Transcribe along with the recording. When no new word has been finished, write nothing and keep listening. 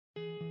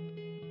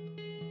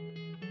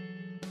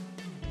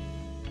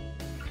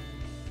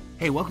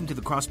Hey, welcome to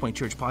the Crosspoint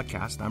Church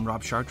podcast. I'm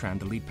Rob Chartrand,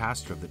 the lead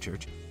pastor of the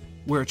church.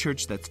 We're a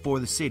church that's for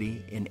the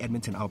city in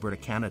Edmonton, Alberta,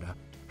 Canada,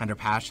 and are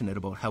passionate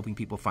about helping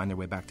people find their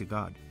way back to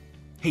God.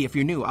 Hey, if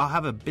you're new, I'll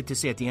have a bit to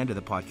say at the end of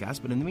the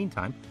podcast, but in the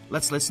meantime,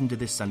 let's listen to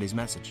this Sunday's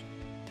message.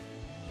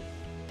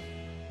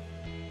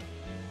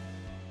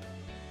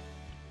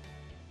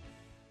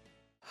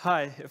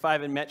 Hi, if I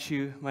haven't met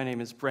you, my name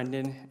is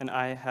Brendan, and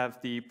I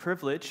have the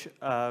privilege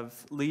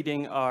of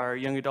leading our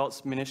young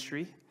adults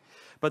ministry.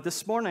 But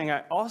this morning,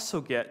 I also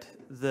get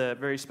the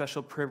very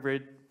special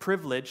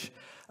privilege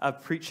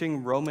of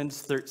preaching Romans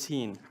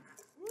 13.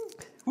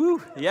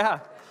 Woo, yeah.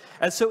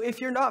 And so if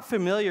you're not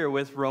familiar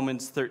with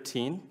Romans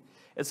 13,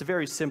 it's a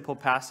very simple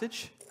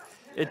passage.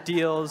 It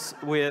deals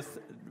with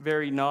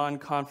very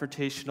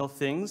non-confrontational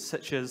things,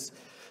 such as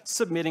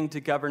submitting to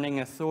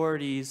governing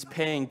authorities,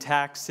 paying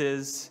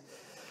taxes,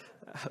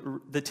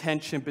 the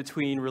tension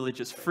between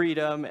religious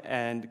freedom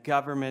and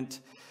government.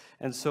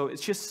 And so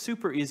it's just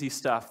super easy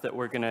stuff that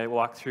we're going to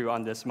walk through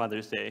on this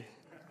Mother's Day.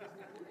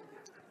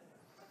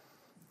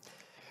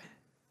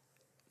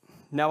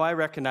 Now, I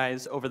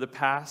recognize over the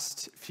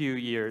past few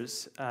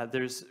years,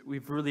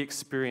 we've really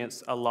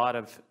experienced a lot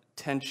of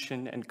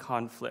tension and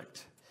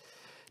conflict.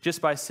 Just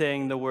by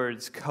saying the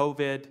words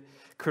COVID,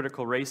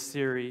 critical race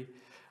theory,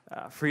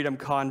 freedom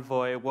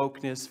convoy,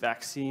 wokeness,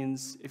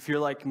 vaccines, if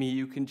you're like me,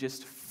 you can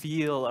just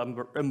feel an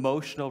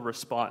emotional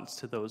response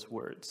to those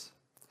words.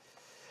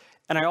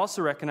 And I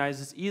also recognize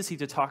it's easy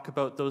to talk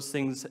about those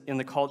things in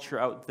the culture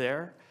out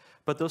there,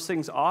 but those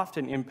things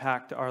often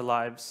impact our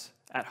lives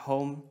at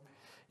home,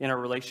 in our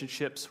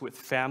relationships with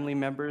family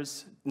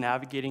members,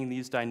 navigating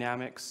these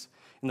dynamics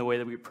in the way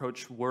that we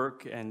approach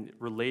work and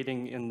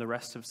relating in the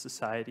rest of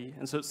society.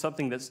 And so it's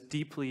something that's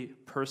deeply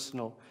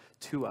personal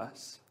to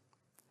us.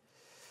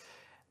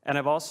 And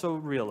I've also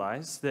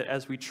realized that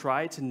as we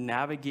try to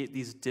navigate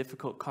these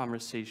difficult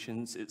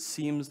conversations, it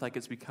seems like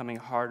it's becoming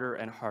harder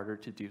and harder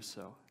to do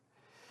so.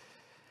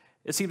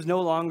 It seems no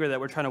longer that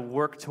we're trying to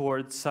work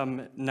towards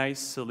some nice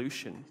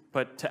solution,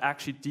 but to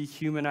actually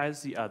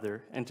dehumanize the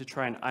other and to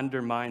try and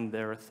undermine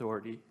their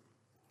authority.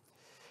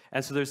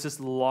 And so there's this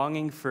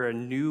longing for a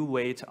new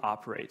way to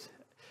operate,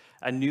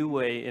 a new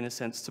way, in a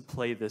sense, to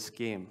play this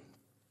game.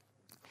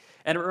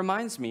 And it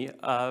reminds me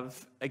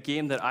of a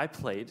game that I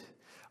played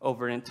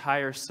over an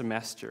entire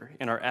semester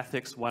in our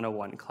Ethics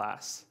 101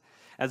 class.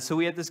 And so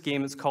we had this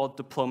game, it's called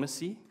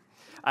Diplomacy.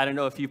 I don't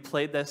know if you've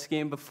played this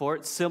game before.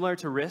 It's similar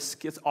to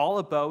Risk. It's all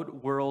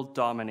about world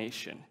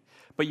domination,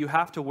 but you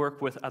have to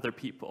work with other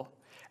people.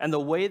 And the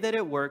way that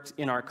it worked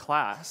in our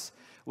class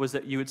was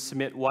that you would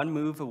submit one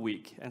move a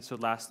week, and so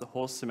it'd last the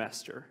whole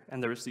semester.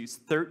 And there was these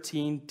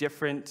 13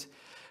 different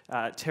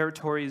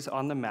territories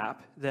on the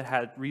map that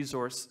had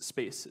resource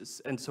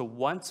spaces. And so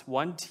once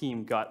one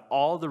team got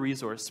all the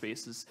resource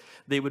spaces,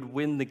 they would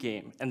win the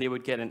game, and they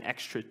would get an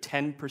extra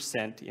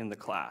 10% in the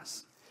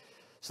class.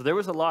 So there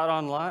was a lot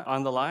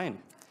on the line.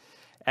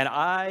 And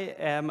I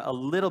am a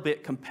little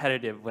bit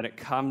competitive when it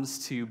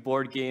comes to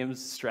board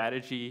games,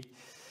 strategy.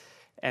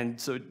 And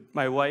so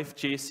my wife,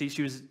 JC,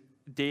 she was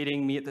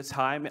dating me at the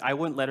time. I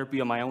wouldn't let her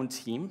be on my own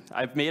team.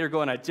 I've made her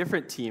go on a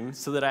different team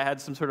so that I had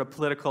some sort of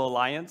political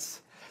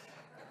alliance.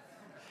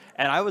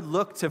 And I would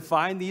look to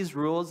find these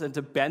rules and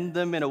to bend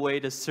them in a way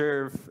to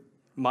serve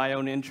my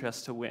own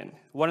interest to win.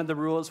 One of the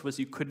rules was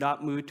you could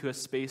not move to a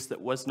space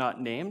that was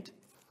not named.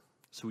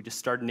 So we just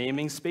started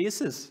naming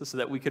spaces so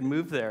that we could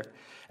move there.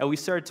 And we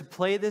started to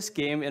play this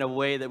game in a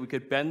way that we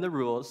could bend the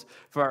rules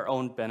for our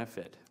own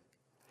benefit.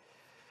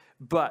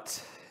 But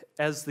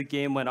as the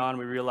game went on,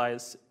 we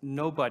realized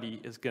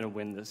nobody is going to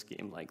win this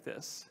game like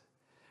this.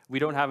 We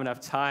don't have enough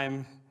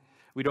time.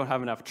 We don't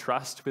have enough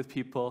trust with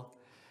people.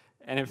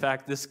 And in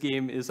fact, this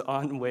game is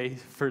on way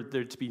for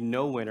there to be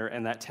no winner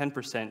and that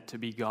 10% to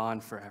be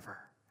gone forever.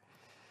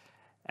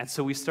 And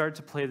so we started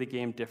to play the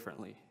game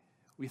differently.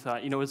 We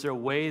thought, is there a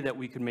way that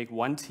we could make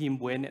one team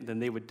win and then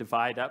they would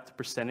divide up the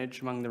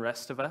percentage among the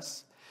rest of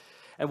us?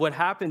 And what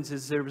happens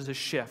is there was a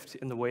shift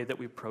in the way that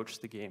we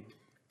approached the game.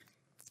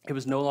 It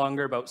was no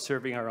longer about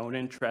serving our own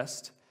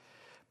interest,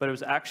 but it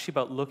was actually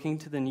about looking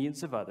to the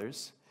needs of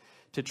others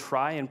to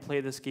try and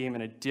play this game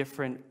in a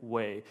different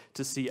way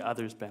to see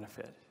others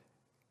benefit.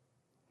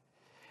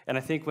 And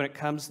I think when it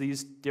comes to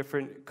these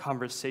different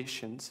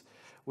conversations,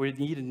 we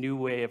need a new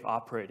way of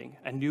operating,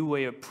 a new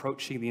way of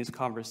approaching these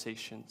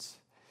conversations.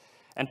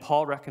 And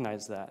Paul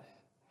recognized that.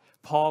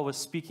 Paul was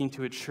speaking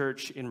to a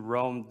church in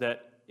Rome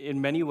that in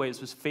many ways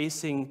was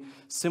facing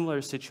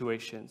similar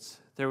situations.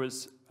 There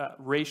was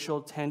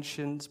racial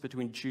tensions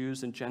between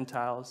Jews and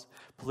Gentiles,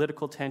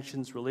 political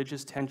tensions,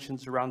 religious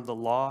tensions around the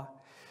law.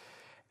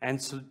 And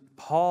so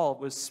Paul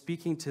was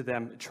speaking to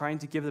them, trying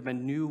to give them a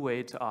new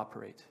way to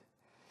operate.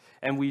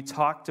 And we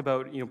talked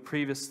about,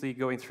 previously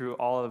going through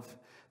all of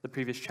the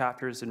previous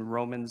chapters in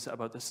Romans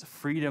about this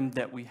freedom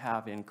that we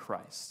have in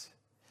Christ.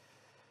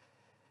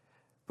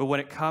 But when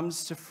it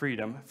comes to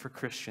freedom for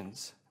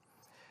Christians,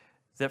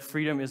 that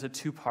freedom is a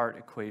two-part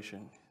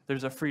equation.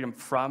 There's a freedom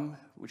from,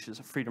 which is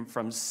a freedom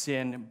from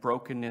sin,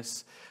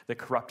 brokenness, the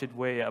corrupted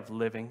way of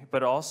living,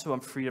 but also a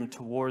freedom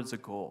towards a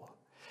goal.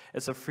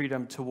 It's a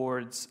freedom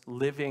towards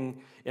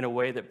living in a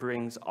way that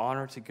brings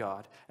honor to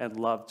God and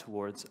love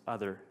towards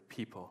other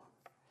people.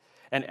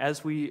 And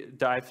as we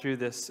dive through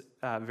this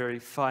very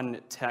fun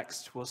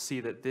text, we'll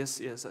see that this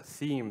is a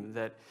theme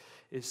that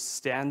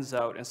stands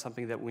out and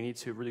something that we need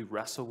to really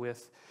wrestle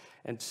with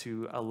and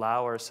to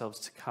allow ourselves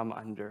to come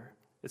under.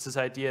 It's this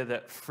idea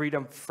that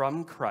freedom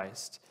from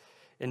Christ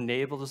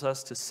enables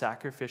us to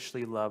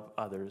sacrificially love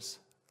others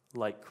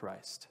like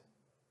Christ.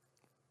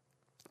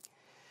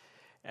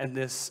 And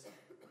this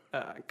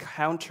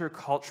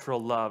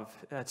countercultural love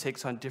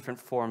takes on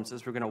different forms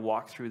as we're going to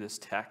walk through this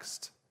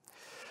text.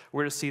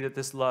 We're going to see that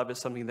this love is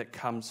something that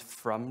comes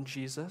from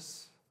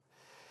Jesus,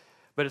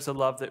 but it's a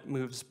love that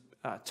moves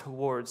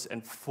towards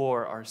and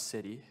for our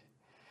city.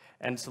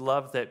 And it's a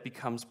love that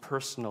becomes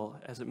personal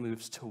as it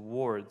moves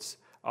towards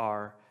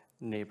our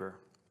neighbor.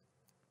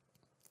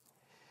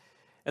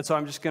 And so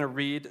I'm just going to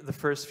read the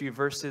first few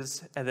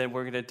verses, and then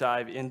we're going to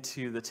dive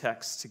into the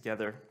text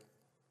together.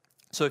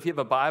 So if you have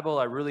a Bible,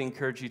 I really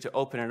encourage you to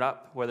open it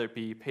up, whether it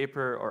be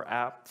paper or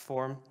app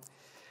form.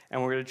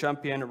 And we're going to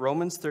jump in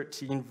Romans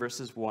 13,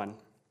 verses 1.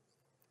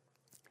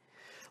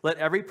 Let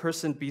every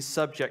person be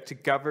subject to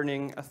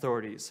governing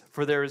authorities,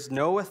 for there is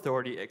no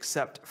authority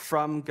except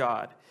from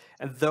God,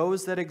 and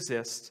those that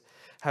exist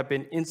have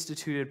been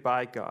instituted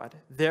by God.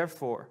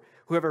 Therefore,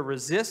 whoever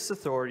resists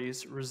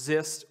authorities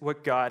resists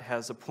what God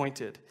has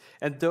appointed,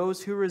 and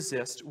those who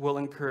resist will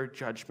incur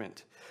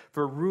judgment.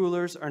 For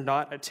rulers are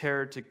not a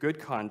terror to good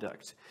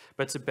conduct,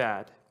 but to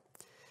bad.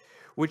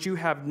 Would you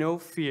have no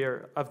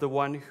fear of the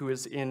one who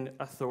is in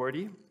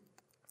authority?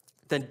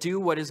 Then do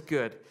what is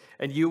good,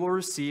 and you will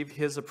receive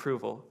his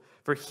approval.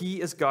 For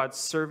he is God's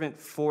servant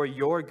for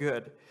your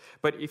good.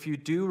 But if you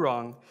do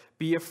wrong,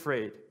 be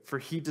afraid, for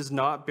he does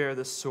not bear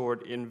the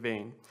sword in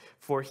vain.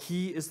 For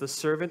he is the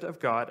servant of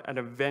God, an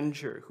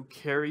avenger who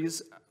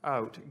carries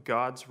out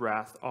God's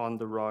wrath on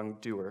the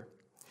wrongdoer.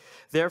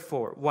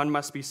 Therefore, one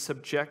must be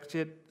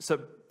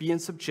in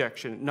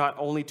subjection, not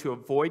only to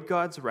avoid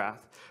God's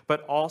wrath,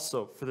 but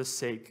also for the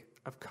sake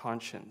of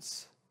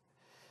conscience.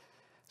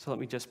 So let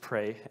me just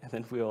pray, and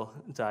then we'll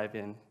dive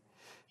in.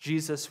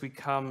 Jesus, we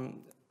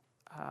come,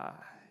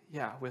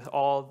 with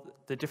all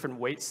the different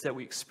weights that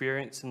we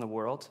experience in the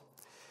world.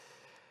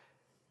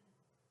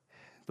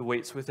 The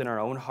weights within our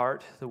own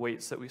heart, the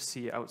weights that we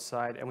see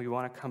outside, and we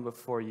want to come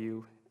before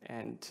you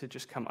and to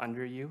just come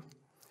under you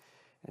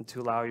and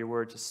to allow your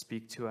word to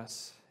speak to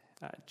us.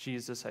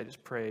 Jesus, I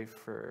just pray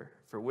for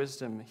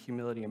wisdom,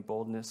 humility, and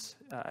boldness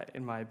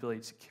in my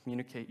ability to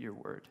communicate your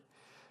word.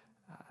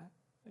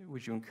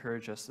 Would you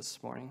encourage us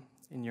this morning?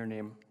 In your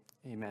name,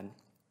 amen.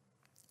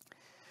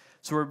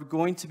 So we're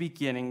going to be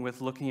beginning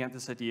with looking at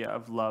this idea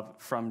of love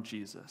from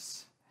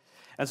Jesus.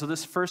 And so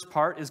this first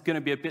part is going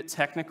to be a bit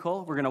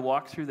technical. We're going to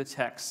walk through the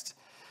text,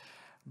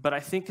 but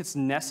I think it's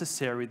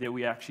necessary that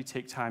we actually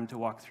take time to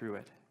walk through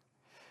it.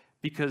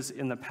 Because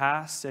in the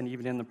past and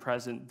even in the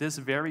present, this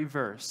very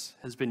verse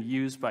has been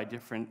used by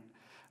different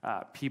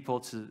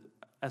people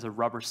as a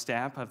rubber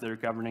stamp of their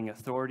governing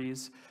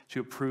authorities,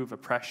 to approve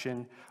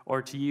oppression,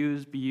 or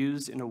to be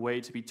used in a way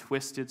to be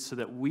twisted so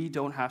that we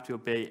don't have to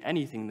obey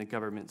anything the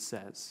government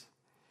says.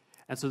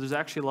 And so there's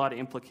actually a lot of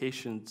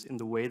implications in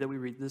the way that we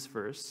read this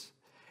verse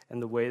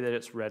and the way that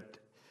it's read,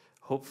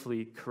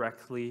 hopefully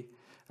correctly,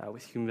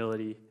 with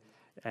humility,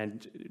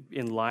 and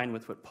in line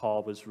with what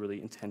Paul was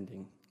really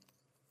intending.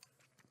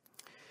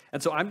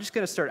 And so I'm just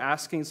going to start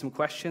asking some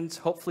questions.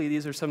 Hopefully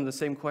these are some of the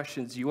same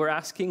questions you were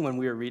asking when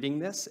we were reading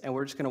this, and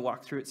we're just going to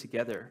walk through it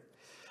together.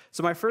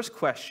 So my first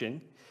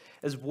question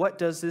is, what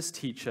does this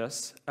teach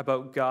us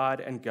about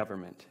God and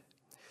government?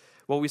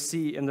 Well, we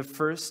see in the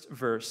first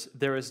verse,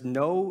 there is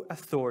no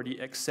authority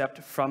except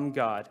from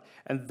God,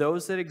 and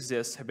those that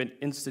exist have been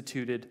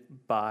instituted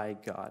by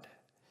God.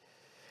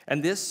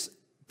 And this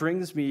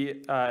brings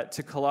me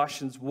to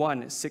Colossians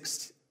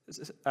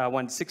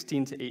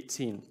 1:16 to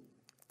 18,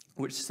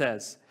 which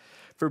says,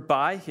 "For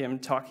by him,"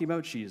 talking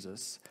about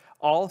Jesus,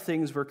 "all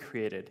things were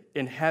created,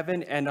 in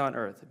heaven and on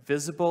earth,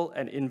 visible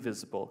and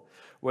invisible,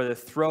 whether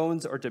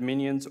thrones or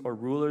dominions or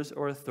rulers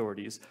or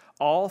authorities,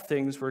 all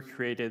things were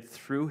created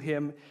through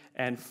him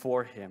and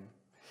for him.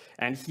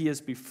 And he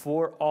is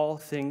before all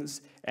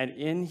things, and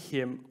in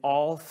him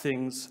all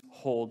things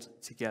hold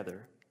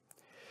together."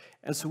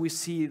 And so we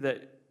see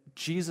that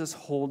Jesus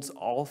holds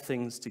all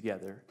things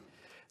together,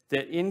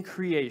 that in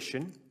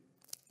creation,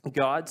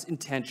 God's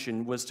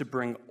intention was to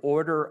bring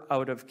order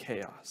out of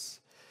chaos.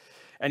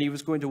 And he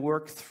was going to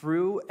work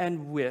through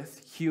and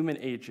with human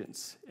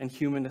agents and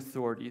human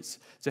authorities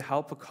to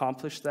help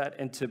accomplish that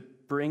and to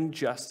bring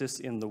justice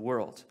in the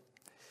world.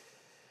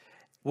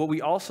 What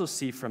we also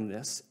see from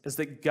this is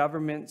that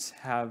governments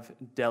have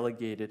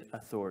delegated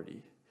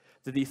authority.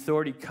 That the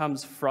authority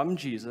comes from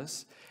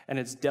Jesus, and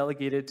it's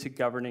delegated to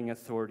governing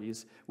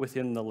authorities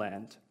within the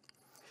land.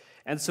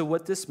 And so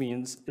what this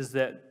means is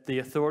that the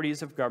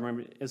authorities of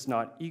government is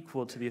not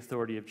equal to the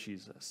authority of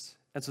Jesus.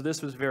 And so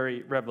this was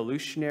very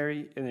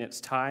revolutionary in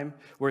its time,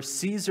 where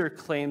Caesar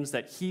claims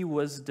that he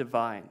was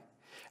divine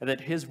and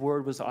that his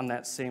word was on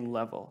that same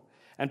level.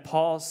 And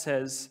Paul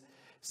says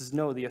says,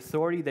 no, the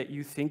authority that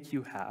you think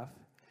you have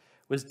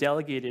was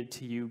delegated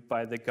to you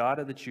by the God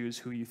of the Jews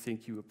who you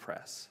think you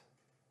oppress.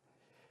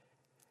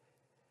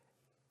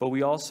 But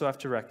we also have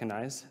to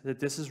recognize that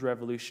this is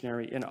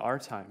revolutionary in our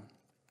time.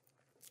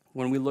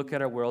 When we look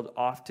at our world,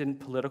 often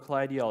political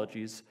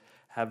ideologies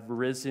have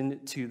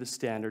risen to the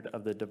standard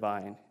of the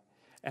divine.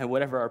 And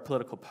whatever our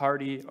political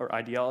party or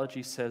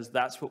ideology says,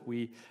 that's what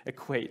we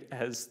equate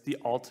as the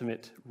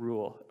ultimate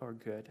rule or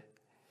good.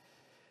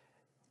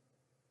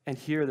 And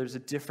here, there's a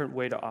different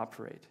way to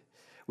operate.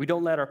 We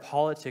don't let our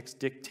politics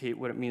dictate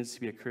what it means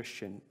to be a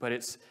Christian, but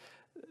it's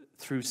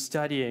through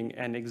studying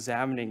and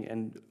examining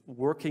and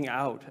working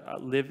out,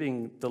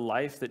 living the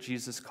life that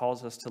Jesus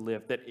calls us to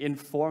live, that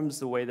informs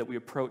the way that we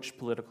approach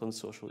political and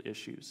social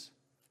issues.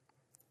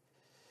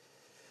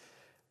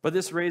 But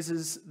this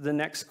raises the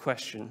next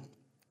question.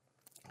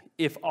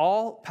 If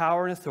all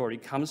power and authority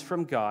comes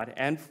from God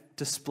and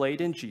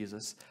displayed in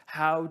Jesus,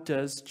 how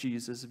does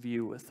Jesus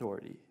view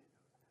authority?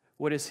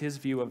 What is his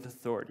view of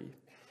authority?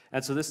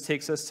 And so this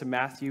takes us to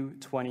Matthew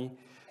 20,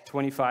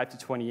 25 to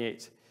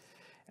 28.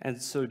 And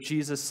so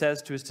Jesus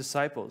says to his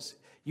disciples,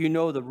 you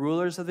know the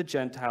rulers of the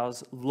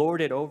Gentiles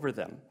lord it over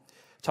them,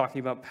 talking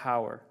about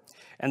power,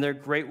 and their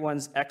great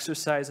ones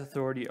exercise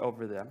authority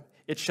over them.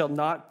 It shall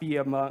not be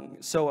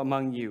so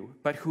among you,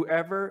 but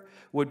whoever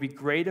would be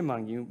great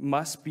among you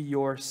must be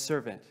your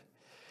servant,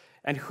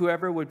 and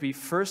whoever would be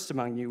first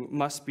among you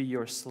must be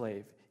your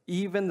slave.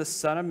 Even the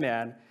Son of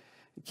Man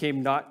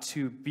came not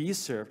to be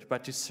served,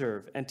 but to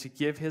serve, and to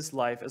give his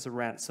life as a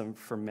ransom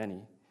for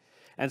many.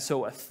 And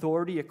so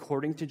authority,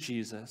 according to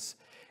Jesus,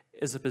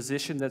 is a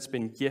position that's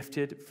been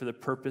gifted for the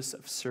purpose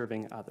of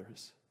serving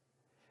others.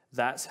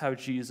 That's how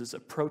Jesus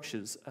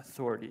approaches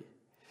authority.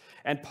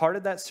 And part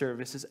of that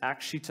service is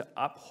actually to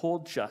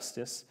uphold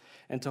justice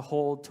and to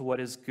hold to what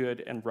is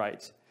good and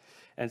right,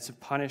 and to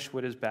punish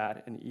what is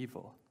bad and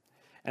evil.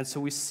 And so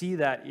we see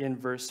that in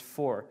verse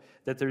 4,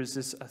 that there's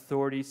this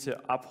authority to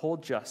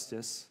uphold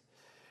justice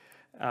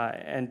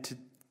and to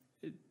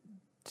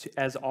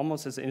as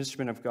almost as an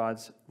instrument of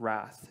God's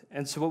wrath.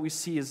 And so what we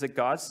see is that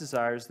God's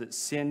desires that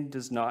sin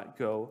does not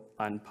go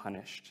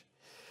unpunished.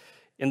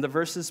 In the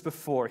verses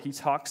before, he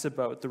talks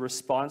about the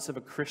response of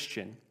a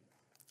Christian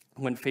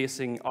when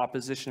facing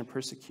opposition and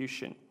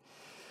persecution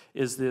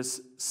is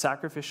this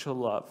sacrificial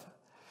love,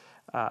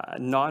 a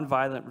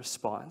nonviolent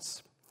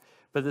response.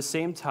 But at the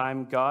same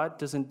time, God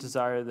doesn't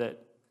desire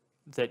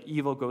that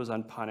evil goes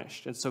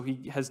unpunished. And so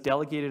he has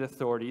delegated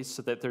authorities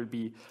so that there'd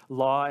be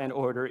law and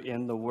order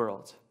in the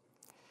world.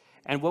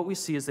 And what we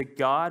see is that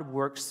God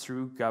works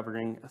through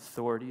governing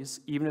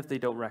authorities, even if they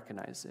don't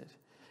recognize it,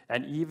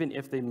 and even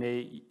if they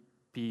may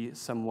be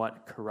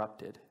somewhat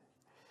corrupted.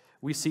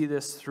 We see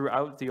this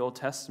throughout the Old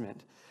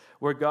Testament,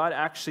 where God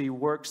actually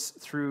works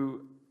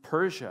through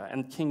Persia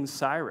and King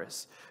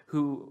Cyrus,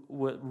 who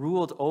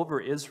ruled over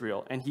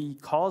Israel, and he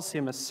calls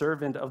him a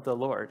servant of the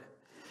Lord.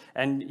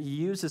 And he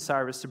uses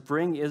Cyrus to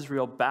bring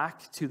Israel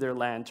back to their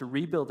land, to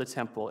rebuild the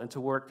temple, and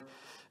to work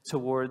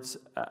towards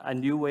a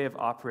new way of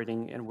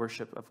operating and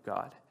worship of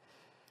God.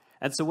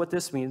 And so what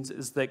this means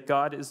is that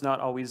God is not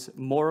always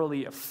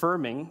morally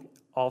affirming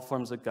all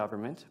forms of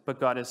government, but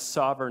God is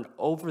sovereign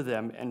over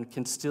them and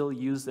can still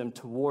use them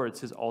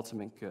towards his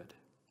ultimate good.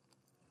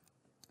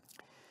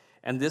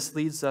 And this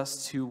leads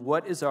us to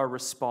what is our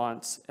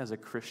response as a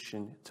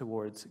Christian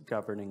towards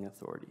governing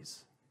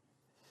authorities.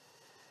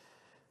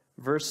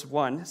 Verse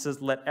 1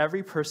 says, let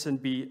every person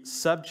be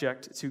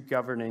subject to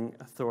governing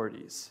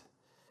authorities.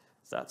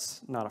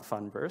 That's not a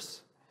fun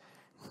verse.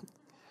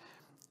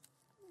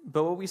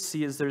 But what we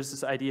see is there's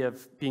this idea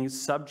of being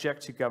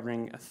subject to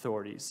governing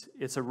authorities.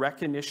 It's a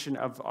recognition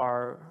of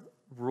our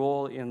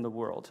role in the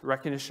world,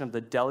 recognition of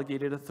the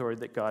delegated authority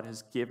that God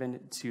has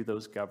given to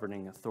those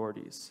governing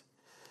authorities.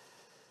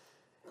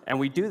 And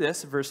we do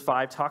this, verse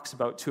 5 talks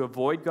about, to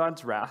avoid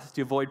God's wrath,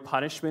 to avoid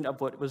punishment of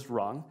what was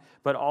wrong,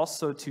 but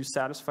also to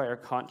satisfy our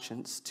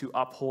conscience, to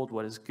uphold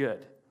what is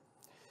good.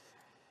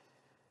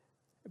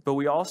 But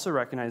we also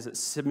recognize that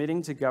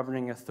submitting to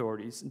governing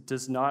authorities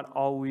does not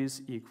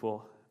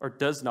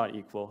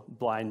equal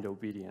blind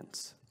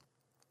obedience.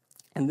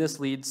 And this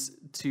leads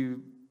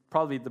to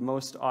probably the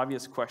most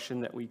obvious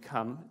question that we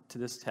come to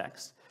this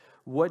text.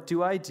 What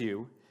do I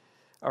do,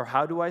 or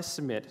how do I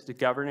submit to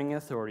governing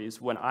authorities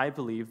when I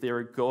believe they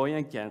are going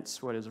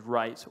against what is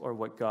right or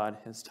what God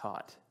has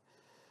taught?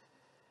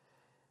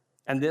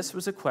 And this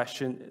was a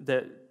question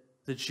that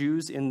the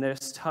Jews in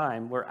this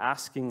time were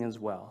asking as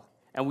well.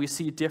 And we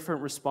see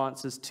different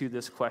responses to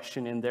this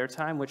question in their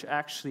time, which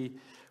actually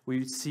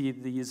we see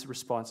these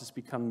responses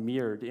become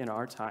mirrored in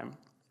our time.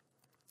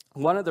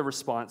 One of the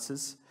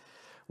responses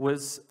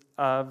was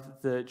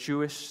of the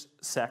Jewish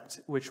sect,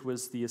 which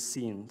was the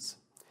Essenes.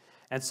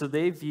 And so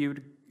they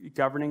viewed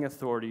governing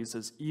authorities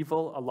as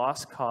evil, a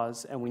lost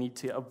cause, and we need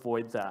to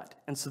avoid that.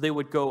 And so they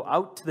would go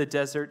out to the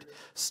desert,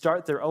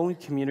 start their own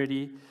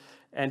community,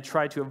 and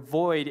try to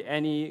avoid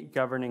any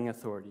governing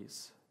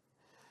authorities.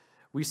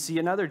 We see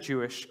another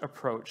Jewish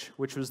approach,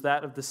 which was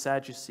that of the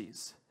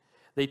Sadducees.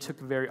 They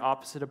took a very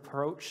opposite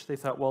approach. They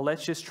thought, well,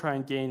 let's just try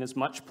and gain as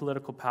much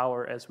political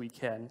power as we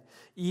can,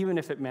 even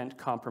if it meant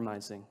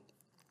compromising.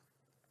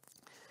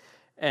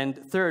 And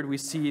third, we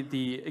see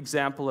the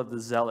example of the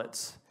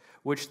Zealots,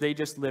 which they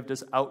just lived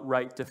as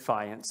outright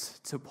defiance,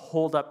 to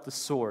hold up the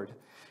sword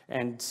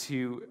and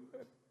to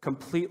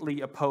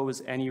completely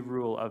oppose any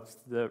rule of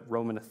the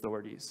Roman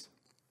authorities.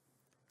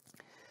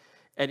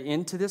 And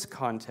into this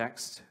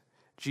context,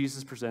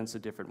 Jesus presents a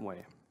different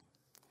way.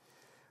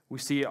 We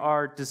see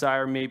our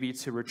desire maybe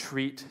to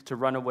retreat, to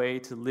run away,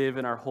 to live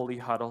in our holy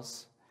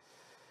huddles.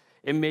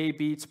 It may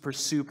be to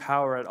pursue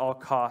power at all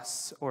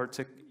costs, or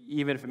to,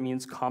 even if it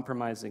means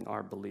compromising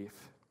our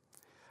belief.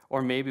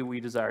 Or maybe we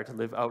desire to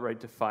live outright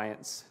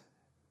defiance,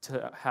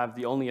 to have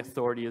the only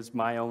authority as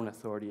my own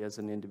authority as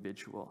an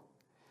individual.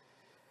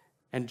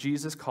 And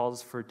Jesus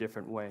calls for a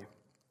different way.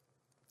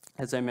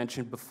 As I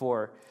mentioned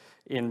before,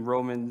 in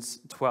Romans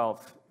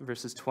 12,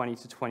 verses 20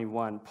 to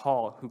 21,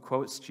 Paul, who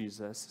quotes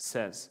Jesus,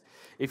 says,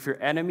 "If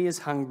your enemy is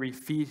hungry,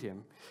 feed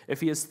him.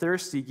 If he is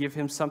thirsty, give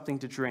him something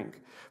to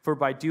drink. For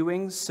by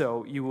doing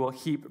so, you will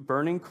heap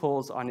burning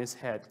coals on his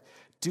head.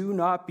 Do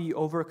not be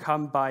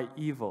overcome by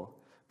evil,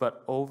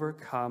 but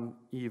overcome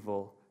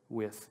evil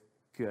with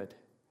good."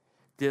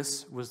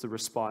 This was the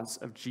response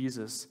of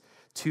Jesus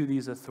to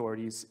these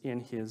authorities in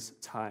his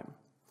time.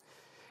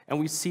 And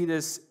we see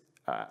this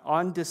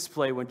on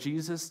display when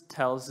Jesus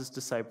tells his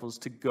disciples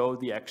to go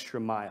the extra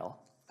mile.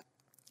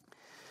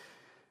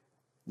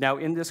 Now,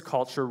 in this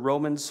culture,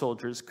 Roman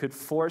soldiers could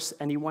force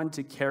anyone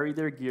to carry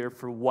their gear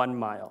for 1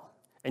 mile,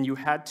 and you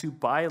had to,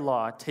 by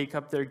law, take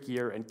up their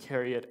gear and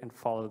carry it and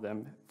follow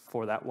them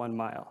for that 1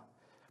 mile.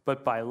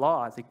 But by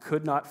law, they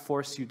could not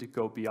force you to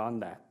go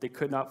beyond that. They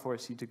could not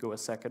force you to go a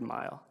 2nd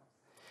mile.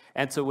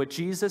 And so what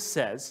Jesus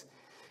says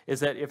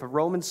is that if a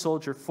Roman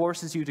soldier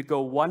forces you to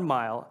go 1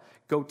 mile,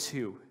 go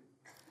 2.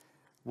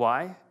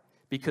 Why?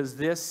 Because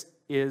this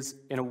is,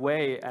 in a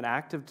way, an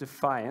act of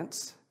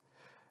defiance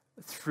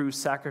through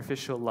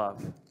sacrificial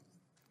love.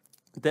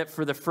 That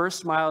for the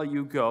 1st mile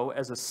you go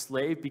as a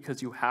slave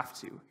because you have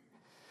to.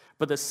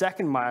 But the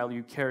 2nd mile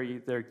you carry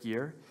their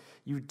gear,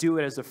 you do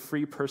it as a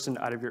free person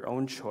out of your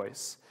own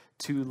choice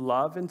to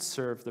love and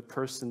serve the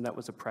person that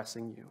was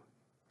oppressing you.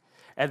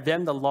 And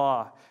then the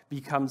law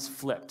becomes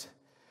flipped.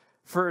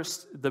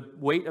 First, the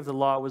weight of the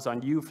law was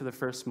on you for the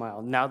 1st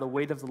mile. Now the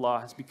weight of the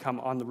law has become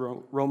on the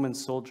Roman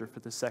soldier for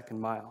the 2nd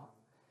mile.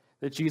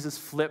 That Jesus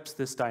flips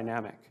this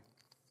dynamic.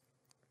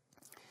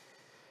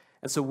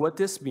 And so what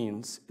this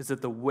means is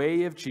that the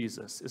way of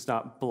Jesus is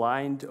not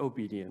blind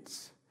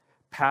obedience,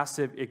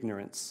 passive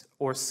ignorance,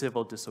 or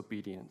civil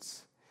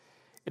disobedience.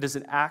 It is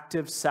an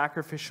active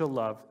sacrificial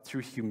love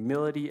through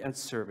humility and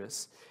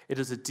service. It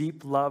is a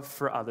deep love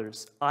for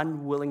others,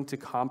 unwilling to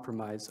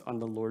compromise on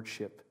the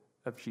lordship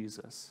of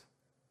Jesus.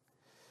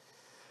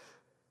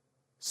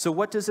 So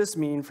what does this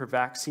mean for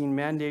vaccine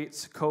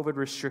mandates, COVID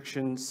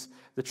restrictions,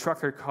 the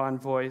trucker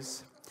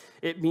convoys?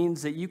 It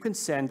means that you can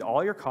send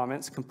all your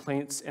comments,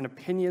 complaints, and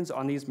opinions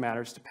on these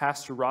matters to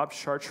Pastor Rob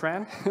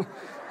Chartrand.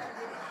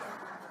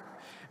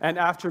 And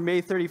after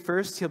May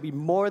 31st, he'll be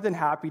more than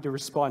happy to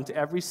respond to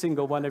every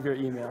single one of your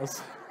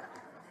emails.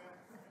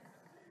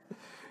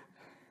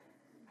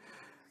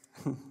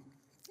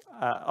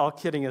 All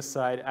kidding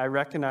aside, I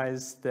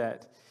recognize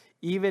that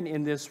even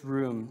in this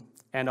room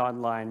and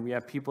online, we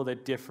have people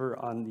that differ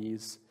on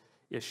these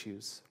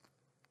issues.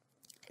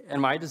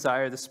 And my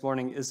desire this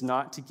morning is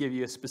not to give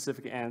you a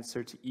specific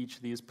answer to each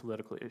of these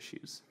political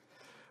issues.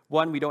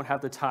 One, we don't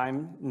have the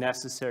time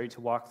necessary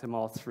to walk them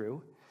all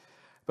through.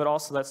 But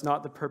also, that's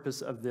not the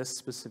purpose of this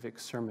specific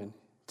sermon,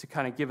 to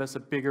kind of give us a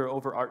bigger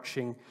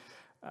overarching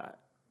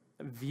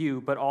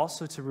view, but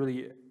also to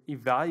really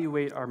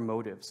evaluate our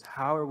motives.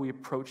 How are we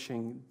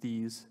approaching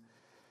these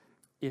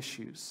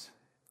issues?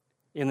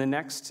 In the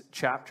next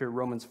chapter,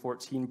 Romans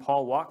 14,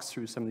 Paul walks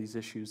through some of these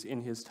issues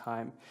in his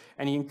time,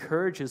 and he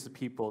encourages the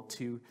people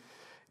to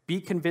be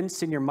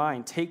convinced in your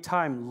mind, take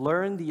time,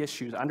 learn the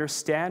issues,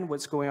 understand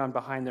what's going on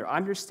behind there,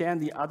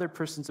 understand the other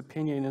person's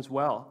opinion as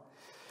well.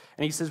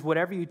 And he says,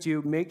 whatever you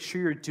do, make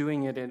sure you're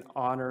doing it in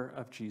honor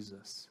of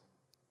Jesus.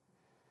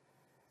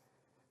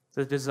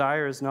 The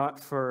desire is not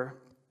for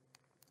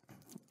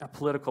a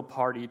political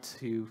party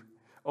to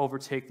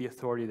overtake the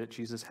authority that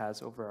Jesus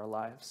has over our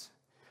lives,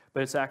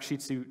 but it's actually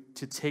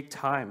to take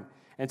time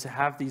and to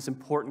have these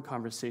important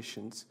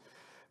conversations,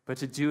 but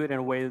to do it in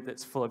a way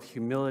that's full of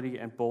humility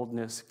and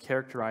boldness,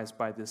 characterized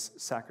by this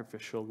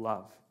sacrificial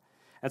love.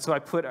 And so I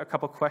put a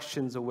couple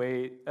questions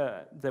away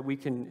that we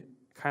can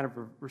kind of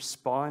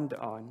respond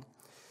on,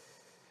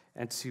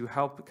 and to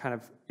help kind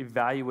of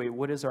evaluate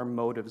what is our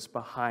motives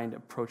behind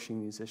approaching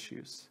these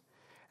issues.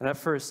 And that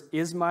first,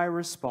 is my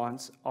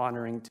response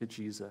honoring to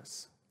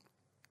Jesus?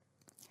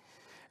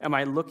 Am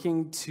I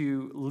looking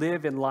to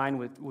live in line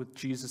with what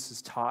Jesus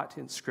has taught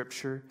in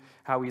Scripture,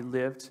 how he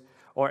lived,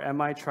 or am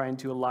I trying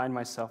to align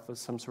myself with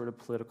some sort of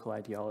political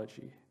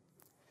ideology?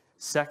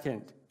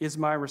 Second, is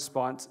my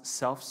response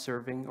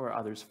self-serving or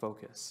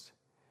others-focused?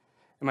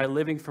 Am I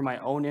living for my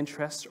own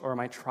interests, or am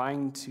I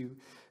trying to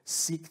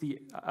seek the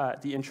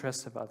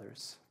interests of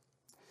others?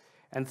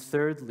 And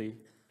thirdly,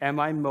 am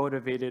I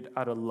motivated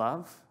out of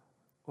love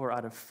or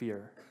out of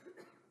fear?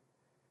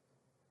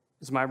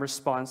 Is my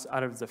response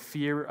out of the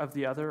fear of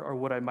the other or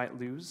what I might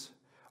lose?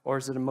 Or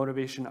is it a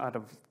motivation out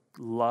of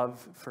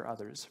love for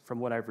others from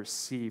what I've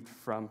received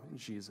from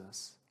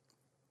Jesus?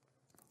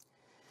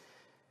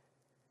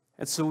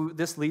 And so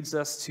this leads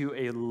us to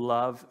a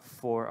love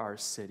for our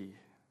city.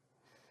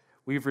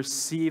 We've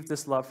received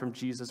this love from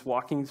Jesus,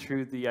 walking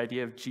through the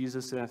idea of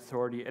Jesus and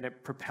authority, and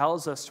it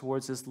propels us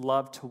towards this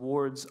love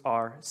towards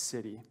our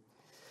city.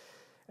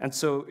 And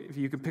so if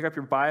you can pick up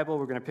your Bible,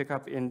 we're going to pick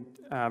up in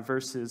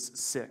verses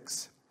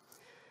 6.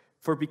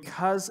 For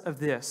because of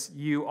this,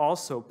 you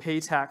also pay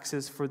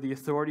taxes, for the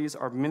authorities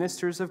are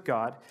ministers of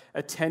God,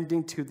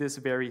 attending to this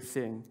very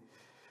thing.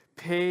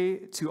 Pay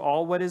to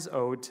all what is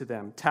owed to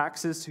them,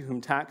 taxes to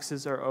whom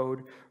taxes are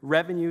owed,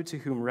 revenue to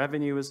whom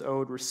revenue is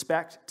owed,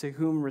 respect to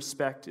whom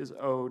respect is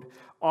owed,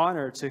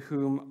 honor to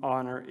whom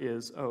honor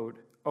is owed.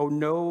 Owe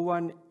no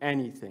one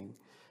anything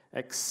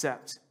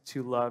except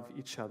to love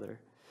each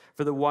other.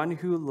 For the one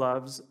who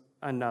loves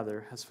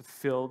another has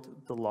fulfilled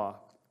the law.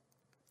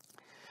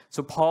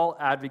 So Paul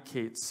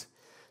advocates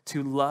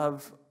to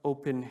love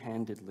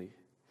open-handedly,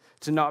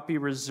 to not be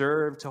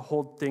reserved, to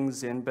hold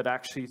things in, but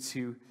actually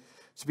to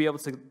be able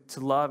to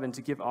love and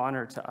to give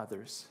honor to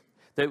others.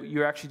 That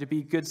you're actually to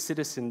be good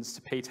citizens,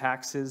 to pay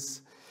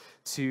taxes,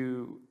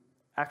 to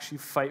actually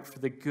fight for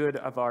the good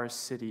of our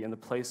city and the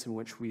place in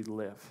which we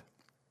live.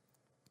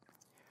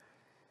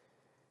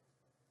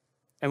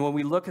 And when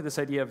we look at this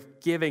idea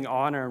of giving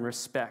honor and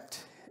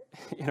respect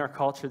in our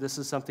culture, this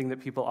is something that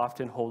people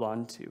often hold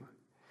on to.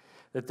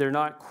 That they're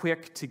not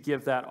quick to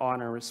give that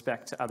honor and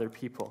respect to other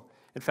people.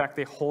 In fact,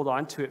 they hold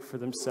on to it for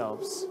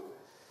themselves.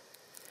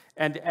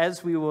 And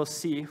as we will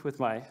see with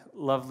my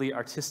lovely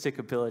artistic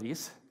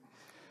abilities,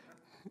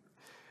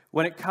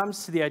 when it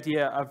comes to the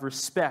idea of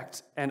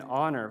respect and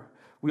honor,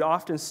 we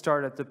often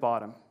start at the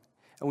bottom.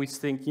 And we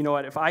think, you know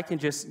what, if I can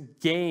just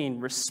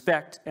gain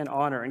respect and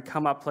honor and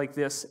come up like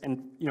this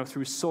and,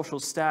 through social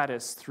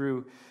status,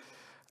 through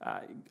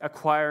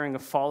acquiring a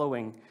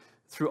following,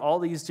 through all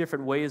these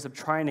different ways of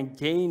trying to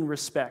gain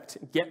respect,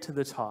 get to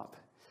the top.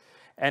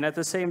 And at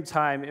the same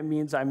time, it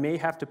means I may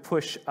have to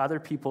push other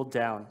people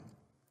down,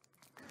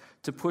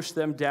 to push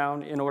them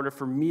down in order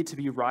for me to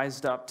be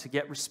rised up, to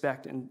get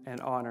respect and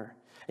honor.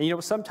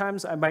 And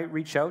sometimes I might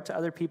reach out to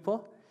other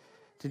people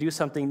to do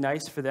something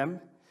nice for them,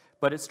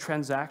 but it's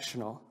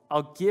transactional.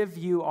 I'll give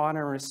you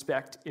honor and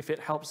respect if it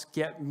helps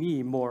get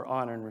me more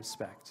honor and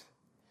respect.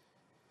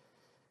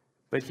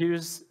 But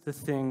here's the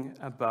thing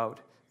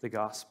about the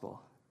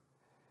gospel,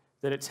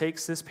 that it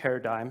takes this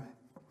paradigm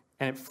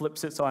and it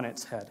flips it on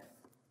its head.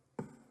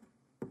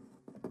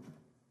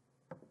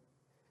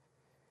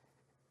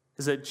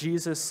 Is that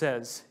Jesus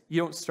says,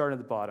 you don't start at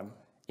the bottom.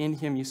 In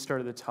him, you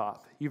start at the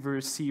top. You've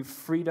received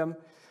freedom,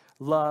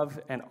 love,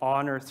 and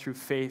honor through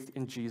faith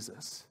in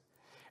Jesus.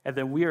 And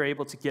then we are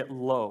able to get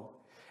low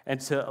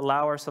and to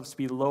allow ourselves to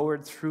be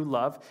lowered through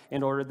love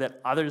in order that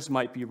others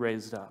might be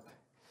raised up.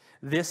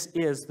 This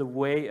is the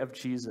way of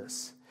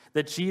Jesus.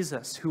 That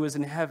Jesus, who is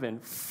in heaven,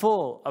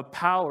 full of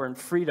power and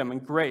freedom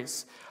and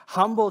grace,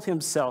 humbled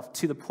himself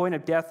to the point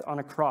of death on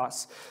a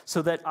cross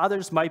so that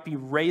others might be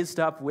raised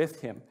up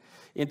with him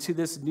into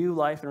this new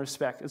life and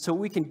respect. And so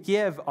we can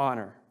give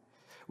honor.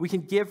 We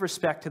can give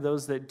respect to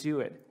those that do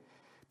it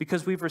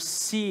because we've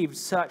received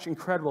such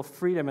incredible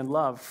freedom and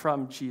love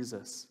from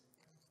Jesus.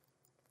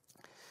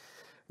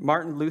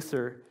 Martin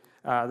Luther,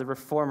 the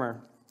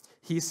reformer,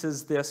 he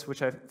says this,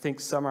 which I think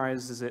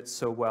summarizes it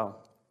so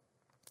well.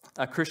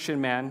 A Christian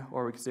man,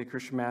 or we could say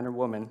Christian man or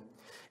woman,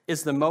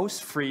 is the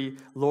most free,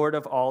 Lord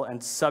of all,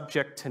 and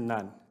subject to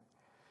none.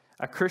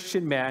 A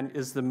Christian man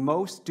is the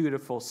most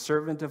dutiful,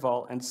 servant of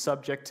all, and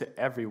subject to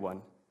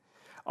everyone.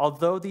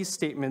 Although these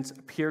statements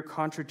appear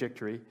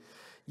contradictory,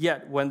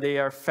 yet when they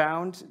are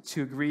found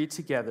to agree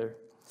together,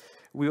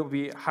 we will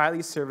be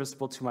highly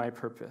serviceable to my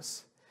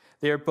purpose.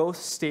 They are both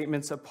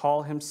statements of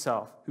Paul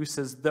himself, who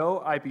says,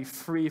 though I be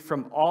free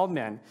from all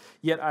men,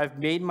 yet I've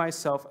made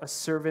myself a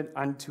servant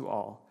unto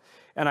all.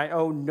 And I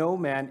owe no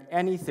man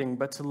anything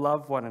but to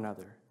love one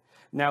another.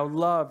 Now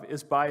love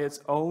is by its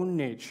own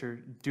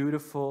nature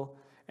dutiful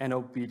and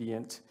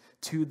obedient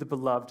to the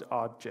beloved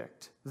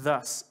object.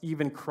 Thus,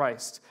 even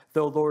Christ,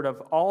 though Lord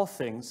of all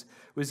things,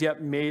 was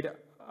yet made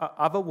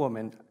of a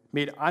woman,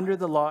 made under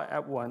the law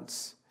at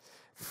once,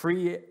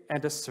 free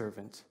and a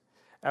servant,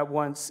 at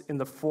once in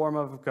the form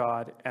of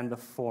God and the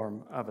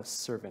form of a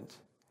servant.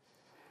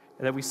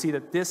 And that we see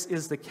that this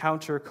is the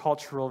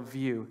countercultural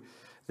view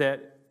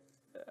that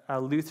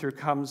Luther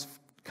comes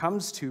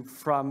to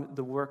from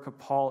the work of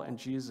Paul and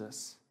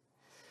Jesus.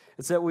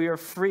 It's that we are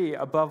free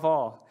above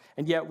all,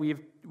 and yet we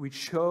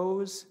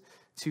chose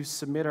to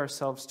submit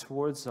ourselves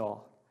towards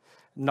all,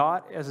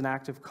 not as an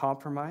act of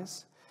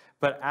compromise,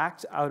 but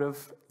act out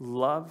of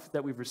love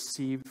that we've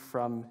received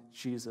from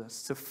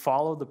Jesus, to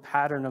follow the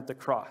pattern of the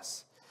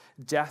cross,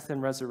 death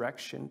and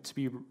resurrection,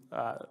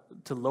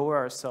 to lower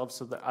ourselves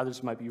so that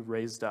others might be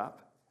raised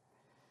up.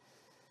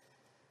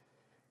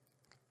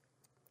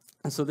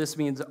 And so this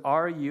means,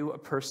 are you a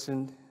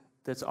person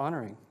that's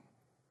honoring.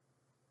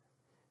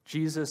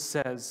 Jesus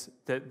says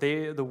that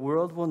the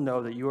world will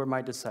know that you are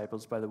my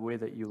disciples by the way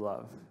that you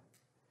love.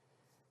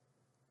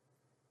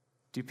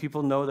 Do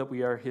people know that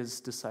we are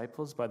his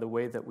disciples by the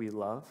way that we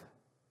love?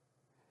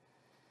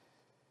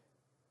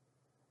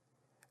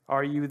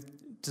 Are you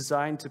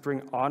designed to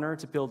bring honor,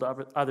 to build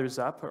others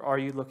up, or are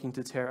you looking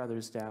to tear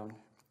others down?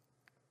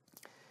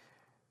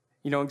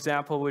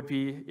 Example would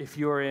be if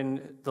you're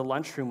in the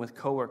lunchroom with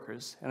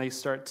coworkers and they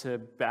start to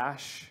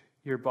bash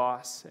your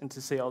boss and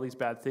to say all these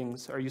bad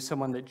things. Are you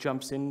someone that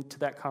jumps into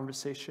that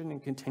conversation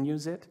and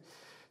continues it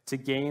to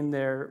gain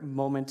their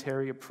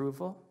momentary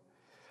approval?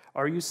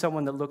 Are you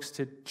someone that looks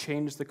to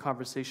change the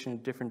conversation in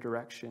a different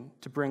direction,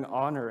 to bring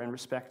honor and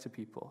respect to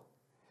people?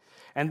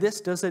 And this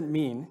doesn't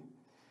mean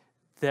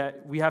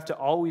that we have to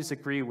always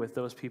agree with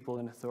those people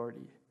in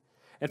authority.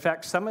 In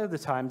fact, some of the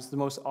times, the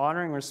most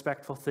honoring,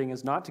 respectful thing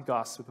is not to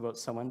gossip about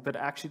someone, but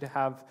actually to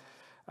have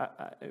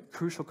a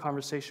crucial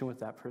conversation with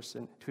that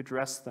person, to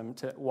address them,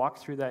 to walk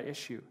through that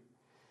issue.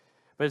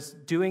 But it's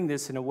doing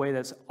this in a way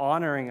that's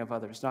honoring of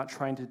others, not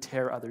trying to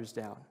tear others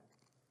down.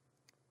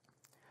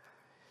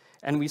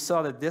 And we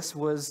saw that this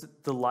was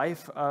the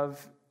life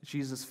of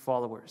Jesus'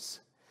 followers,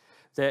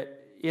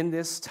 that in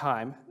this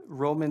time,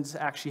 Romans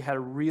actually had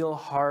a real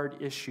hard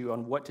issue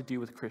on what to do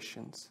with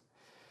Christians.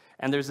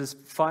 And there's this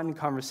fun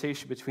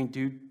conversation between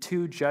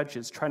two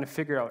judges trying to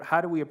figure out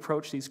how do we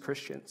approach these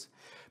Christians.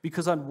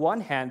 Because on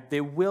one hand,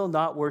 they will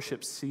not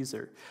worship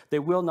Caesar. They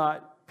will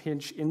not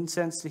pinch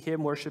incense to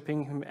him,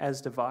 worshiping him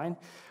as divine.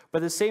 But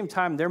at the same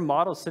time, they're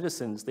model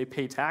citizens. They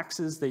pay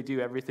taxes. They do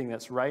everything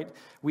that's right.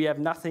 We have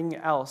nothing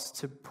else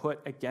to put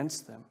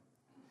against them.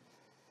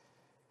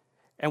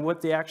 And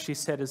what they actually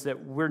said is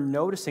that we're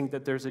noticing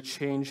that there's a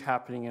change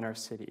happening in our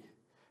city.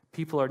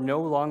 People are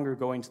no longer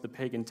going to the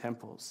pagan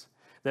temples.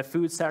 That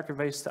food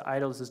sacrificed to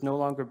idols is no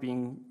longer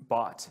being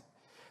bought.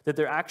 That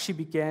there actually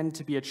began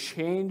to be a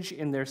change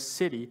in their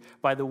city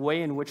by the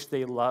way in which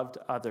they loved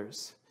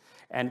others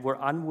and were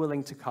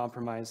unwilling to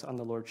compromise on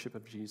the lordship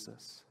of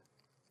Jesus.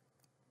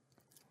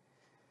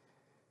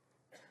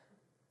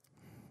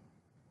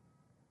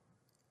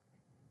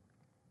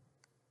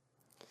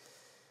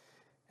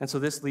 And so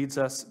this leads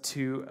us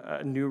to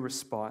a new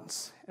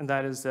response, and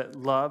that is that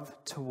love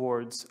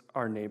towards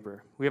our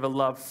neighbor. We have a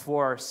love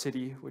for our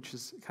city, which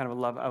is kind of a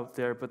love out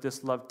there, but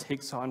this love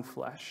takes on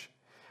flesh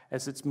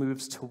as it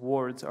moves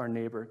towards our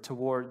neighbor,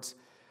 towards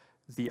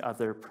the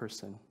other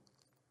person.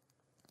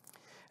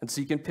 And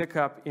so you can pick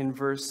up in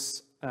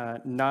verse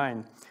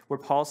 9, where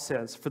Paul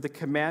says, "For the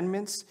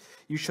commandments,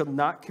 you shall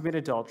not commit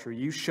adultery,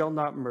 you shall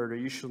not murder,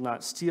 you shall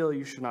not steal,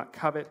 you shall not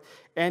covet,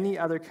 any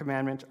other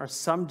commandment are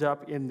summed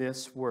up in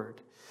this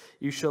word.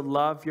 You shall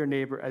love your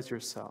neighbor as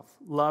yourself.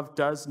 Love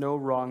does no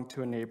wrong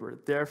to a neighbor.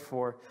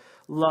 Therefore,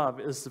 love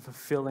is the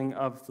fulfilling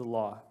of the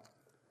law."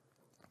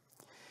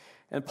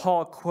 And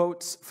Paul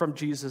quotes from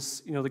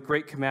Jesus, the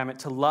great commandment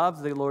to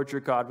love the Lord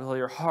your God with all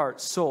your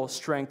heart, soul,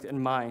 strength,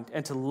 and mind,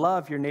 and to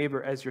love your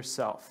neighbor as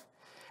yourself.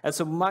 And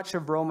so much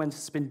of Romans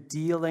has been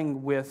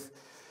dealing with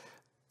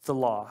the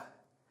law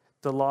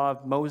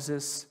of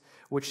Moses,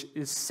 which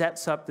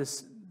sets up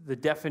the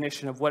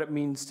definition of what it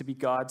means to be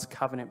God's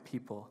covenant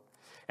people.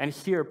 And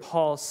here,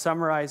 Paul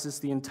summarizes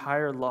the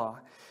entire law.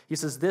 He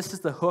says, this is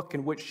the hook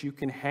in which you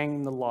can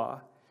hang the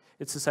law.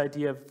 It's this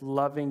idea of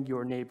loving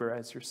your neighbor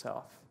as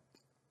yourself.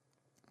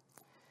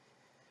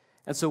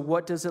 And so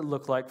what does it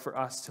look like for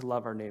us to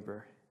love our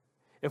neighbor?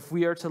 If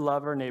we are to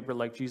love our neighbor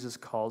like Jesus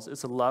calls,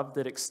 it's a love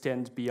that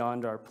extends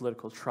beyond our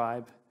political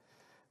tribe,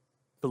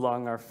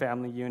 beyond our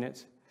family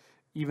unit,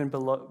 even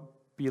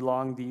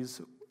beyond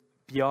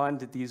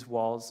these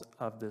walls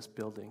of this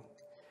building.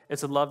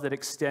 It's a love that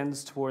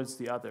extends towards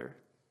the other.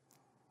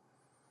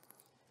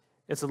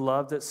 It's a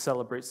love that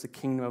celebrates the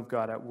kingdom of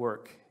God at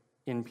work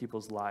in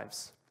people's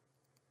lives.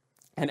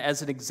 And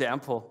as an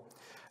example,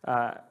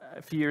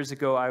 a few years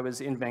ago, I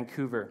was in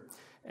Vancouver,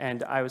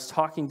 and I was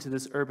talking to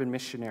this urban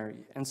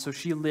missionary. And so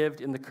she lived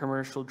in the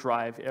Commercial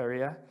Drive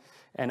area.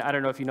 And I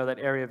don't know if you know that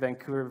area of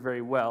Vancouver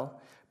very well,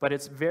 but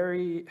it's a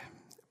very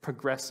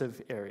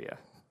progressive area,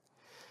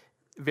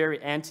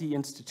 very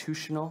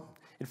anti-institutional.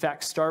 In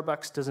fact,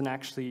 Starbucks doesn't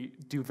actually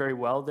do very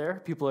well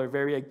there. People are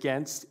very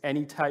against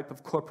any type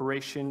of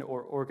corporation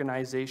or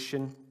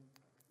organization.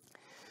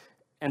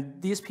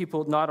 And these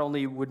people not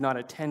only would not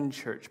attend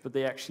church, but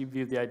they actually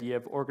view the idea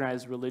of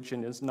organized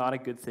religion as not a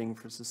good thing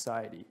for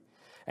society.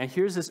 And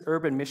here's this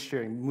urban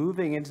missionary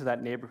moving into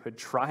that neighborhood,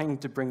 trying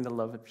to bring the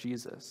love of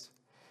Jesus.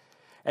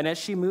 And as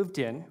she moved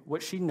in,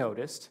 what she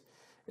noticed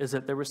is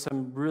that there were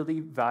some really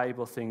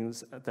valuable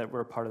things that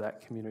were a part of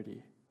that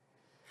community.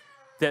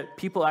 That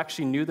people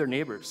actually knew their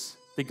neighbors.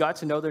 They got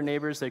to know their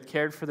neighbors, they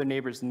cared for their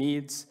neighbors'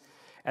 needs,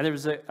 and there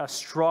was a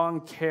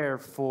strong care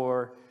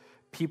for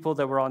people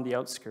that were on the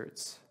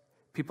outskirts,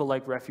 people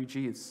like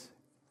refugees.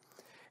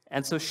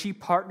 And so she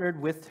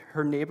partnered with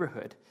her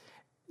neighborhood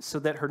so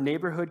that her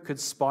neighborhood could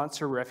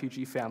sponsor a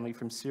refugee family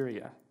from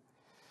Syria.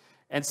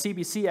 And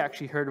CBC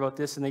actually heard about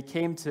this, and they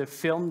came to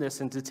film this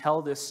and to tell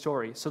this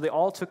story. So they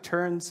all took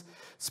turns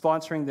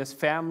sponsoring this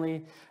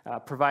family,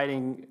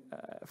 providing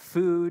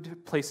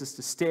food, places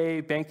to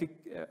stay,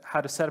 how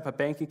to set up a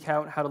bank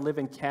account, how to live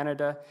in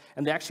Canada.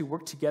 And they actually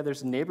worked together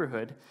as a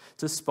neighborhood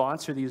to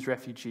sponsor these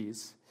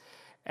refugees.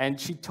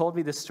 And she told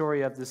me the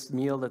story of this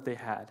meal that they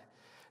had,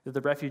 that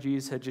the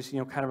refugees had just,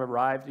 kind of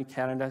arrived in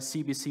Canada.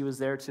 CBC was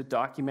there to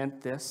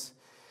document this.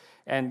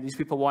 And these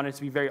people wanted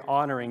to be very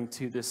honoring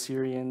to the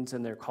Syrians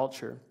and their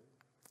culture.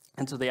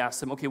 And so they asked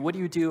them, okay, what do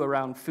you do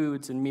around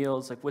foods and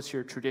meals? Like, what's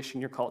your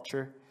tradition, your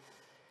culture?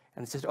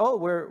 And they said, oh,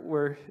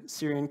 we're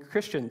Syrian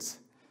Christians.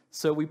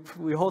 So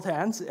we hold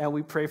hands and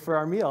we pray for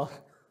our meal.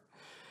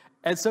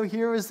 And so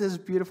here was this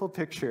beautiful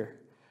picture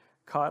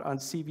caught on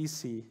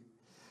CBC,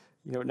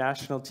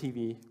 national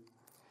TV,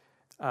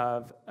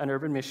 of an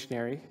urban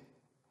missionary,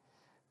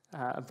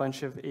 a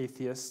bunch of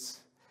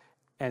atheists,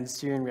 and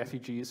Syrian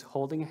refugees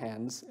holding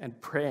hands and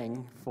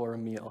praying for a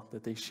meal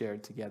that they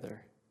shared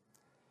together.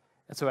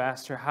 And so I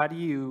asked her, how do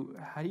you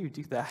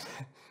do that?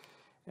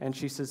 And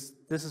she says,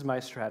 this is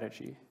my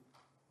strategy.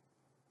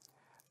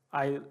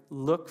 I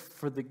look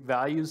for the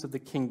values of the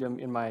kingdom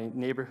in my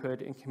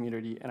neighborhood and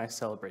community, and I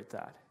celebrate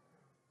that.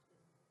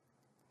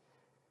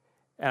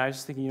 And I was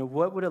just thinking,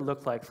 what would it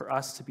look like for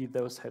us to be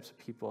those types of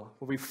people,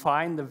 where we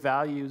find the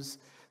values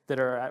that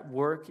are at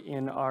work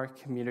in our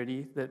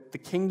community, that the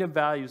kingdom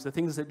values, the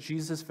things that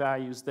Jesus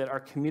values, that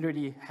our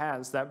community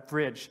has, that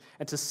bridge,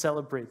 and to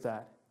celebrate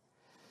that.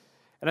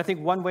 And I think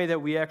one way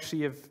that we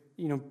actually have,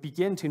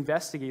 begin to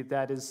investigate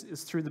that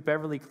is through the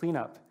Beverly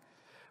cleanup,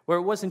 where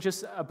it wasn't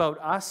just about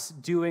us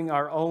doing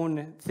our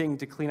own thing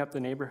to clean up the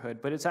neighborhood,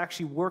 but it's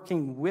actually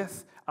working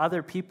with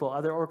other people,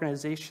 other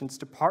organizations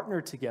to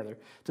partner together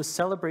to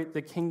celebrate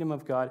the kingdom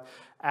of God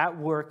at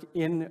work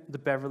in the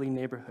Beverly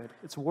neighborhood.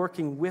 It's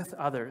working with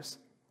others.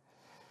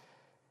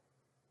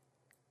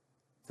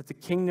 That the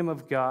kingdom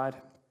of God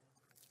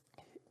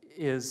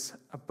is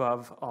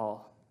above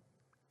all.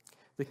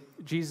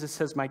 Jesus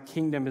says, my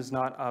kingdom is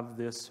not of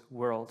this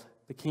world.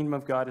 The kingdom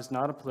of God is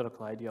not a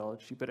political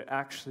ideology, but it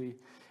actually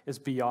is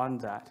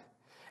beyond that.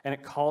 And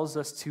it calls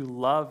us to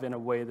love in a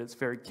way that's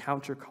very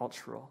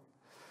countercultural,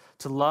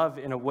 to love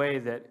in a way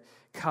that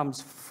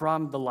comes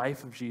from the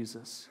life of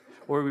Jesus,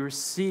 where we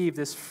receive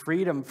this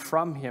freedom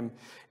from him,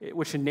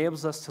 which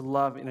enables us to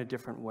love in a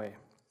different way.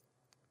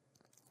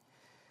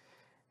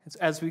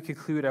 As we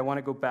conclude, I want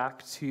to go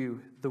back to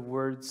the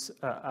words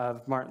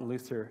of Martin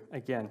Luther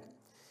again.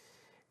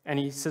 And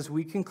he says,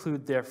 we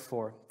conclude,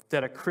 therefore,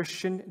 that a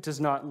Christian does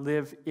not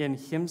live in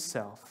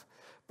himself,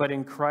 but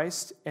in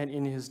Christ and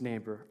in his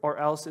neighbor, or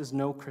else is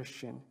no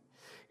Christian.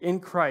 In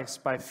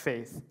Christ by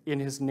faith, in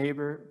his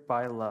neighbor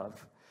by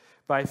love.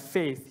 By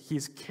faith,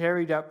 he's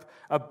carried up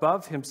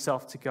above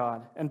himself to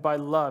God, and by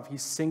love, he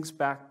sinks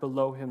back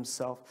below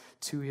himself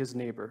to his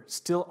neighbor,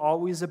 still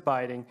always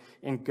abiding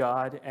in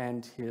God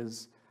and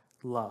his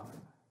love.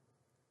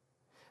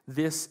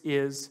 This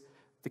is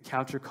the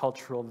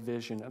countercultural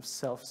vision of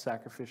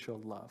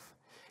self-sacrificial love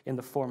in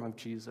the form of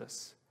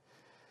Jesus.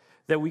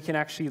 That we can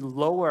actually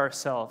lower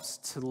ourselves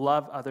to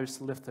love others,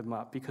 to lift them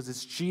up, because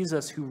it's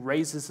Jesus who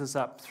raises us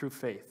up through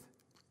faith.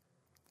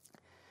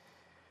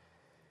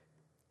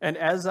 And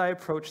as I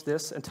approach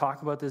this and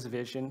talk about this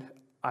vision,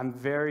 I'm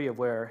very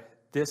aware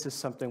this is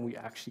something we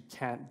actually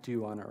can't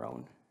do on our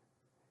own.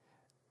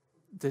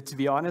 That, to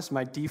be honest,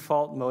 my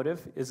default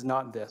motive is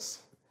not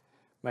this.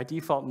 My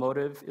default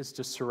motive is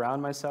to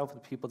surround myself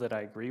with people that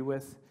I agree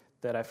with,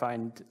 that I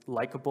find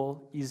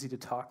likable, easy to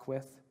talk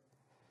with.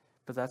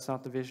 But that's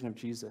not the vision of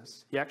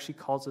Jesus. He actually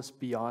calls us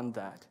beyond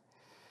that.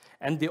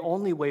 And the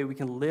only way we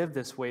can live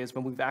this way is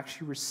when we've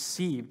actually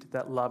received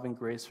that love and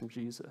grace from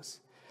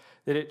Jesus.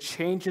 That it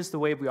changes the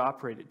way we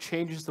operate. It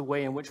changes the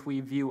way in which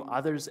we view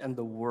others and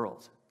the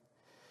world.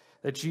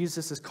 That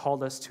Jesus has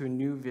called us to a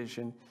new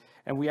vision,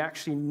 and we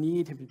actually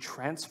need him to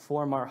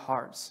transform our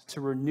hearts,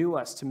 to renew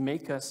us, to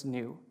make us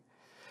new.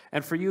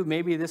 And for you,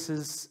 maybe this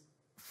is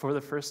for the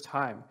first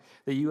time,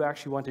 that you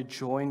actually want to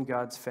join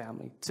God's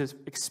family, to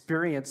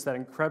experience that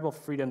incredible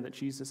freedom that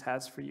Jesus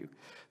has for you.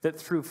 That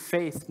through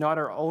faith, not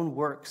our own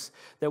works,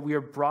 that we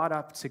are brought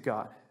up to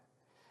God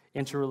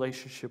into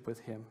relationship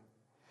with him,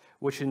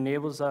 which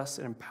enables us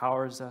and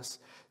empowers us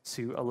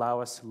to allow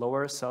us to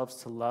lower ourselves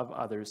to love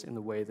others in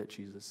the way that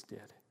Jesus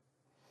did.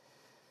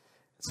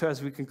 So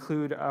as we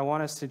conclude, I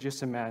want us to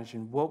just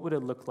imagine, what would it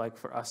look like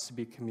for us to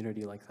be a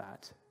community like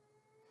that?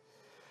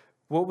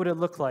 What would it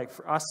look like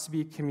for us to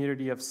be a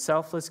community of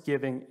selfless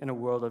giving in a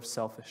world of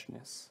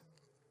selfishness?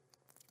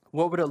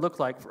 What would it look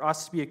like for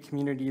us to be a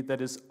community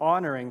that is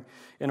honoring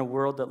in a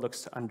world that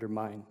looks to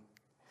undermine?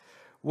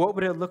 What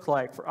would it look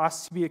like for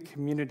us to be a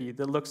community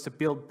that looks to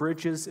build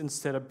bridges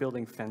instead of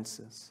building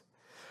fences?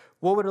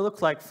 What would it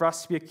look like for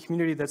us to be a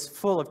community that's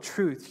full of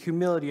truth,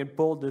 humility, and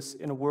boldness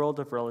in a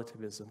world of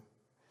relativism?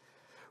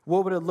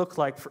 What would it look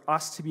like for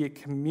us to be a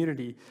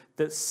community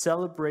that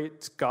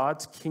celebrates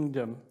God's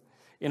kingdom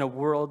in a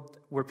world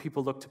where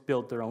people look to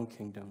build their own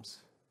kingdoms?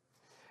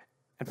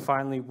 And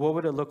finally, what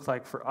would it look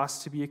like for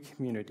us to be a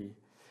community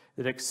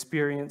that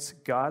experience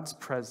God's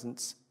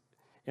presence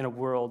in a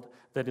world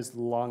that is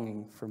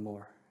longing for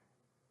more.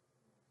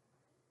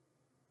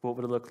 What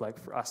would it look like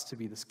for us to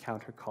be this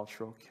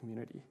countercultural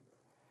community?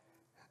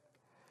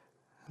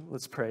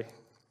 Let's pray.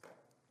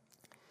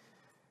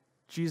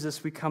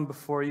 Jesus, we come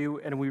before you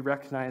and we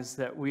recognize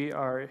that we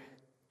are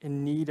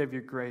in need of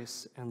your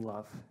grace and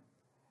love.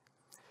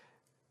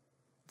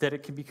 That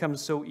it can become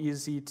so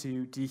easy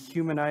to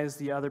dehumanize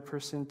the other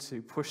person,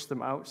 to push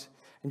them out,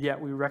 and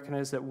yet we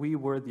recognize that we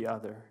were the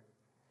other.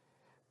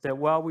 That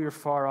while we were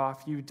far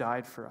off, you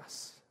died for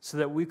us, so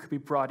that we could be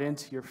brought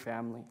into your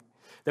family,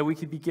 that we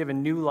could be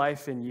given new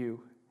life in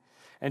you.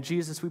 And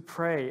Jesus, we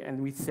pray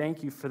and we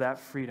thank you for that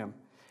freedom.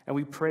 And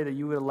we pray that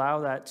you would allow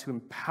that to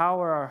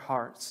empower our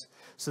hearts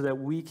so that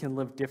we can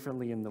live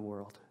differently in the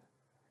world.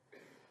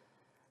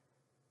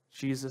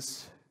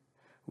 Jesus,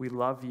 we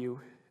love you.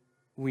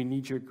 We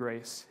need your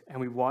grace, and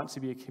we want to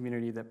be a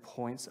community that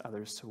points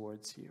others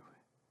towards you.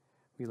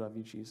 We love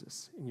you,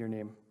 Jesus. In your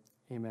name,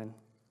 amen.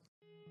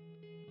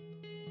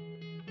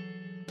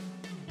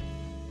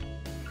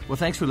 Well,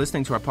 thanks for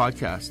listening to our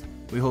podcast.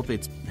 We hope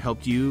it's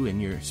helped you in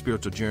your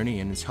spiritual journey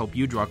and it's helped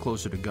you draw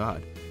closer to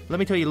God. Let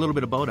me tell you a little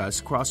bit about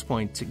us.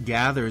 Crosspoint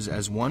gathers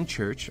as one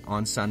church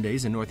on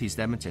Sundays in Northeast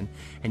Edmonton,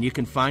 and you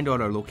can find out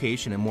our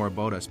location and more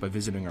about us by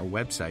visiting our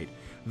website,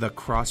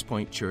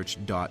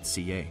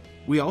 thecrosspointchurch.ca.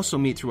 We also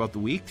meet throughout the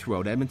week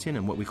throughout Edmonton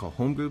in what we call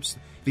home groups.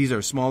 These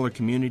are smaller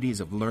communities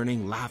of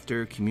learning,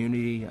 laughter,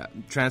 community,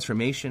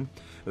 transformation.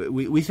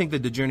 We think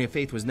that the journey of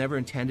faith was never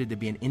intended to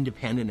be an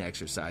independent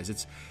exercise.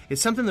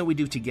 It's something that we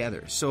do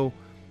together. So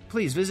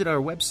please visit our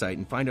website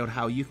and find out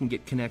how you can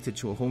get connected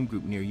to a home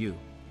group near you.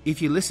 If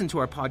you listen to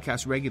our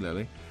podcast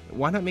regularly,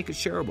 why not make it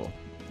shareable?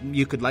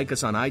 You could like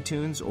us on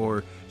iTunes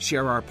or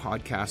share our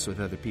podcasts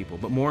with other people.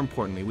 But more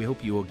importantly, we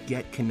hope you will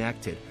get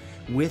connected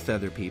with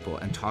other people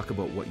and talk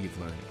about what you've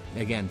learned.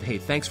 Again, hey,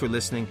 thanks for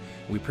listening.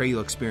 We pray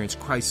you'll experience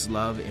Christ's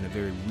love in a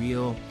very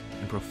real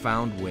and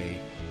profound way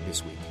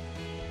this week.